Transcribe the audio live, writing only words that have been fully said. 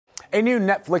A new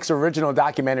Netflix original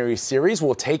documentary series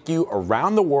will take you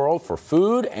around the world for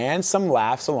food and some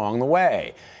laughs along the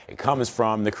way. It comes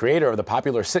from the creator of the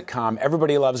popular sitcom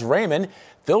Everybody Loves Raymond,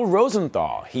 Phil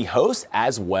Rosenthal. He hosts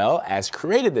as well as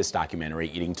created this documentary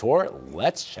eating tour.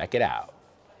 Let's check it out.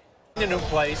 A new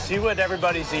place, see what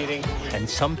everybody's eating. And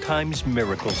sometimes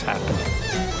miracles happen.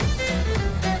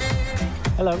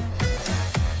 Hello.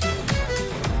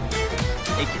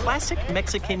 A classic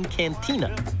Mexican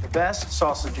cantina. Best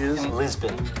sausages In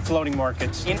Lisbon. floating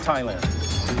markets in Thailand.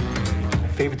 My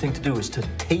favorite thing to do is to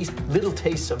taste little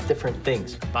tastes of different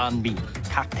things. Banh mi,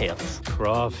 cocktails,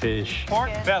 crawfish.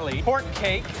 Pork belly, pork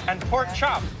cake, and pork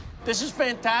chop. This is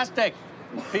fantastic,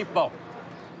 people.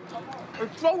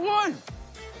 It's so good.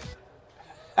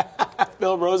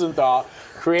 Phil Rosenthal,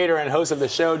 creator and host of the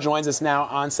show, joins us now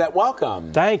on set.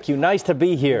 Welcome. Thank you. Nice to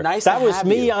be here. Nice that to was have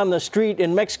me you. on the street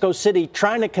in Mexico City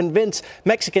trying to convince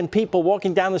Mexican people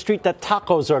walking down the street that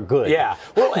tacos are good. Yeah.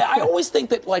 Well, I always think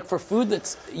that, like, for food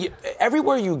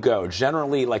everywhere you go,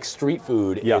 generally, like, street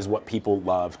food is what people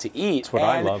love to eat. That's what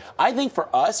I love. I think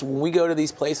for us, when we go to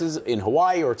these places in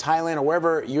Hawaii or Thailand or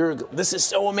wherever, this is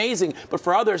so amazing. But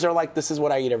for others, they're like, this is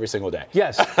what I eat every single day.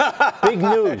 Yes. Big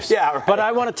news. Yeah, right. But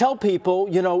I want to tell people,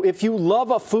 if you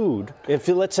love a food, if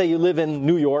you, let's say you live in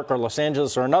New York or Los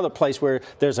Angeles or another place where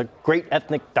there's a great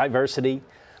ethnic diversity,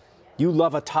 you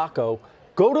love a taco,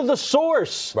 go to the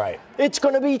source. Right. It's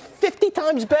going to be 50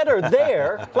 times better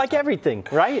there, like everything,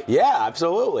 right? Yeah,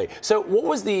 absolutely. So what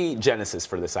was the genesis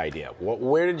for this idea?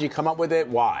 Where did you come up with it?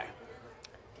 Why?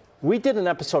 We did an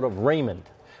episode of Raymond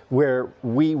where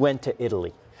we went to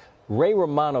Italy. Ray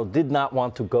Romano did not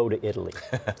want to go to Italy.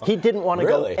 He didn't want to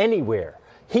Really? go anywhere.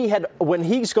 When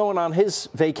he's going on his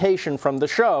vacation from the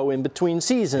show in between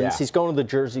seasons, he's going to the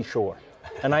Jersey Shore.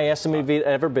 And I asked him if he'd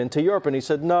ever been to Europe, and he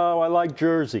said, "No, I like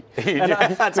Jersey." And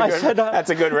that's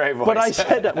a good Ray voice. But I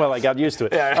said, well, I got used to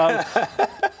it.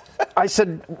 I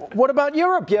said, "What about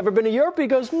Europe? You ever been to Europe?" He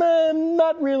goes, "Man,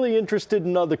 not really interested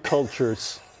in other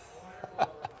cultures."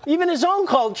 Even his own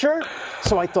culture.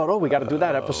 So I thought, we got to do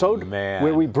that episode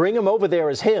where we bring him over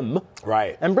there as him.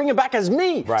 Right. And bring him back as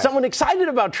me. Right. Someone excited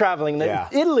about traveling to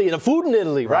Italy and the food in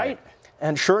Italy, right?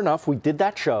 And sure enough, we did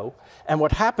that show. And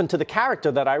what happened to the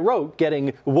character that I wrote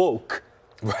getting woke,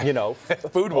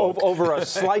 Food woke. over a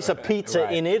slice of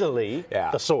pizza in Italy,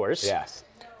 the source,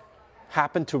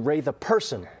 happened to Ray the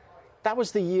person. That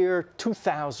was the year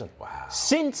 2000. Wow.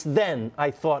 Since then,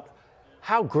 I thought,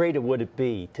 how great would it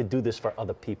be to do this for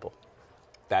other people?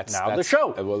 That's the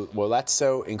show. Well, that's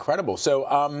so incredible. So,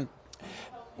 I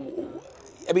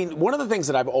mean, one of the things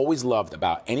that I've always loved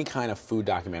about any kind of food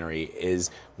documentary is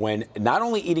when not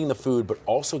only eating the food, but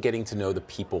also getting to know the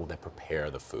people that prepare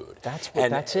the food. That's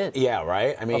it. Yeah,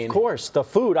 right? I mean, of course, the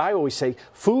food, I always say,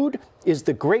 food is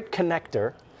the great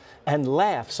connector, and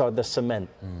laughs are the cement.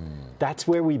 That's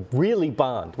where we really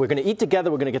bond. We're going to eat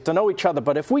together. We're going to get to know each other.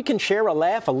 But if we can share a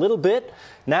laugh a little bit,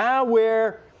 now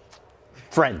we're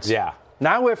friends. Yeah.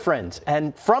 Now we're friends.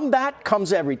 And from that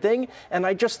comes everything. And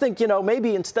I just think,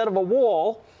 maybe instead of a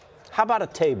wall, how about a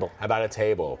table? How about a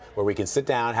table where we can sit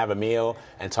down, have a meal,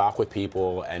 and talk with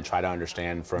people and try to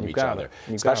understand from each other,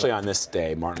 especially on this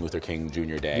day, Martin Luther King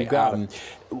Jr. Day. You got it.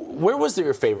 Where was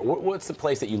your favorite? What's the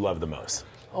place that you love the most?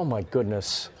 Oh, my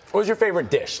goodness. What was your favorite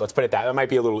dish? Let's put it that. That might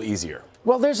be a little easier.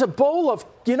 Well, there's a bowl of,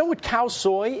 you know what cow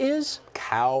soy is?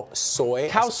 Cow soy?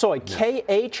 Cow soy, No.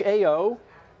 K-H-A-O-S-O-I.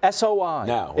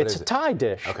 No, what it's is a it? Thai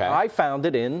dish. Okay. I found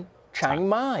it in Chiang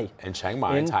Mai. In Chiang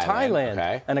Mai, in Thailand.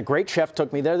 Okay. And a great chef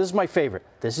took me there. This is my favorite.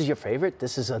 This is your favorite?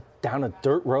 This is down a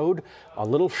dirt road, a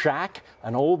little shack,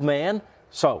 an old man.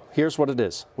 So here's what it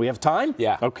is. We have time?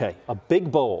 Yeah. Okay. A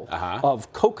big bowl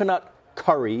of coconut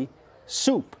curry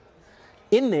soup.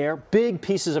 In there, big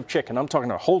pieces of chicken. I'm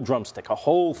talking a whole drumstick, a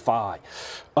whole thigh,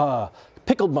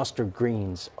 pickled mustard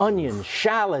greens, onions,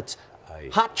 shallots,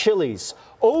 hot chilies,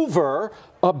 over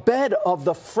a bed of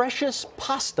the freshest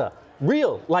pasta.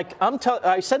 Real. Like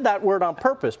I said that word on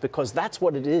purpose because that's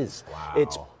what it is. Wow.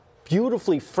 It's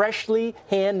beautifully, freshly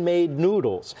handmade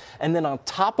noodles. And then on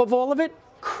top of all of it,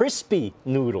 crispy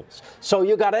noodles. So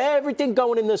you got everything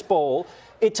going in this bowl.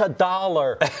 It's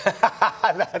 $1.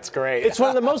 That's great. It's one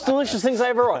of the most delicious things I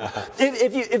ever ate.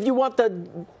 If you want the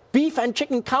beef and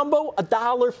chicken combo,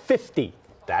 $1.50.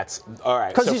 That's all right.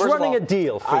 Because So he's first of running all, a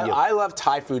deal for you. I love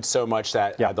Thai food so much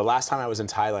that Yeah. the last time I was in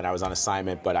Thailand, I was on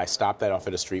assignment, but I stopped that off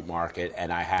at a street market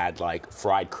and I had like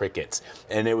fried crickets,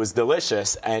 and it was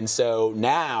delicious. And so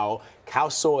now cow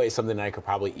soy is something that I could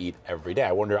probably eat every day.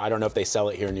 I don't know if they sell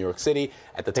it here in New York City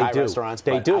at the Thai restaurants,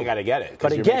 but I got to get it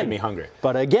because you're making me hungry.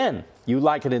 But again, you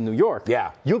like it in New York.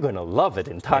 Yeah. You're going to love it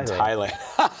in Thailand.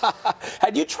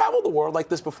 Had you traveled the world like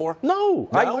this before? No.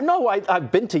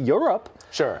 I've been to Europe.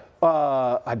 Sure.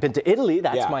 I've been to Italy.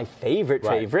 That's my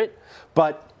favorite.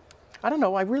 But I don't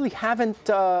know. I really haven't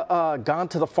gone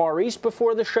to the Far East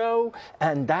before the show,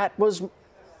 and that was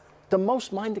the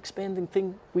most mind-expanding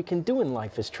thing we can do in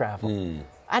life is travel.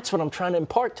 That's what I'm trying to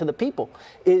impart to the people.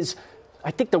 Is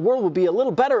I think the world would be a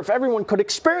little better if everyone could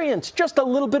experience just a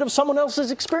little bit of someone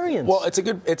else's experience. Well, it's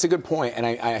a good point, and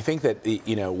I think that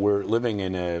we're living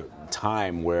in a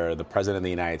time where the president of the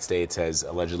United States has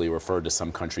allegedly referred to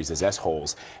some countries as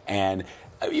S-holes. And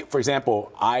for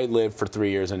example, I lived for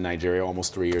 3 years in Nigeria,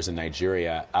 almost 3 years in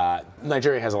Nigeria.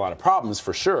 Nigeria has a lot of problems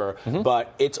for sure,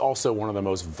 but it's also one of the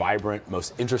most vibrant,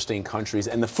 most interesting countries,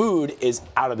 and the food is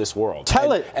out of this world.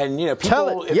 And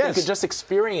people, if they could just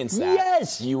experience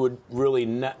that, you would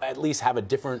really at least have a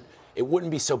different. It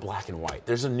wouldn't be so black and white.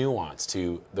 There's a nuance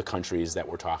to the countries that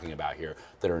we're talking about here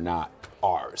that are not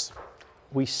ours.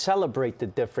 We celebrate the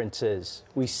differences.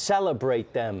 We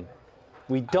celebrate them.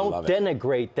 We don't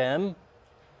denigrate them.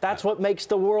 That's what makes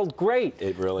the world great.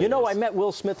 It really is. I met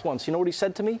Will Smith once. You know what he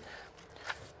said to me?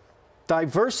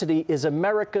 Diversity is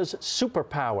America's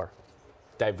superpower.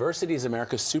 Diversity is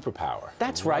America's superpower.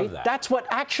 That's right. That's what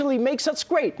actually makes us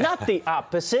great, not the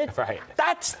opposite. Right.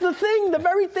 That's the thing, the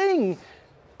very thing.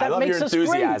 That makes us great.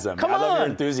 Come on. I love your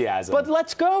enthusiasm. But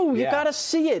let's go. You got to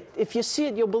see it. If you see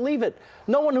it, you'll believe it.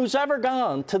 No one who's ever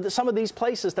gone to some of these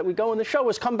places that we go in the show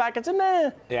has come back and said,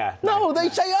 nah. Yeah. No, they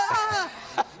say, ah.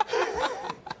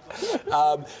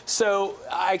 So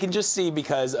I can just see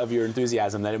because of your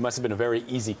enthusiasm that it must have been a very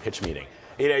easy pitch meeting.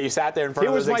 You sat there in front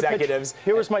of those executives.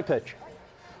 Here was my pitch.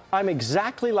 I'm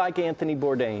exactly like Anthony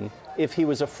Bourdain if he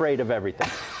was afraid of everything.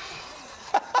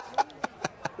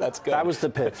 That's good. That was the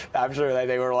pitch. I'm sure that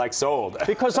they were like sold.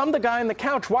 Because I'm the guy on the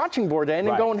couch watching Bourdain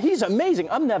and going, he's amazing.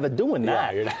 I'm never doing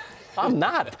that. Yeah, you're not. I'm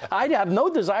not. I have no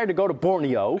desire to go to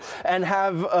Borneo and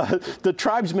have the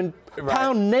tribesmen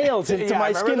pound nails into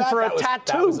my skin for a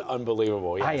tattoo. That was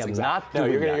unbelievable. Yes, I am not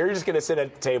doing that. You're just going to sit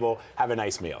at the table, have a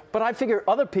nice meal. But I figure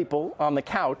other people on the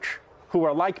couch who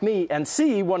are like me and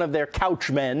see one of their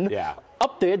couchmen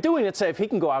up there doing it, say, if he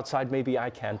can go outside, maybe I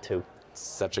can too.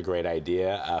 Such a great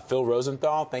idea. Phil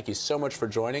Rosenthal, thank you so much for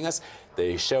joining us.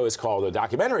 The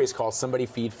documentary is called Somebody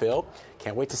Feed Phil.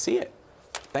 Can't wait to see it.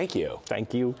 Thank you.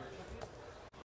 Thank you.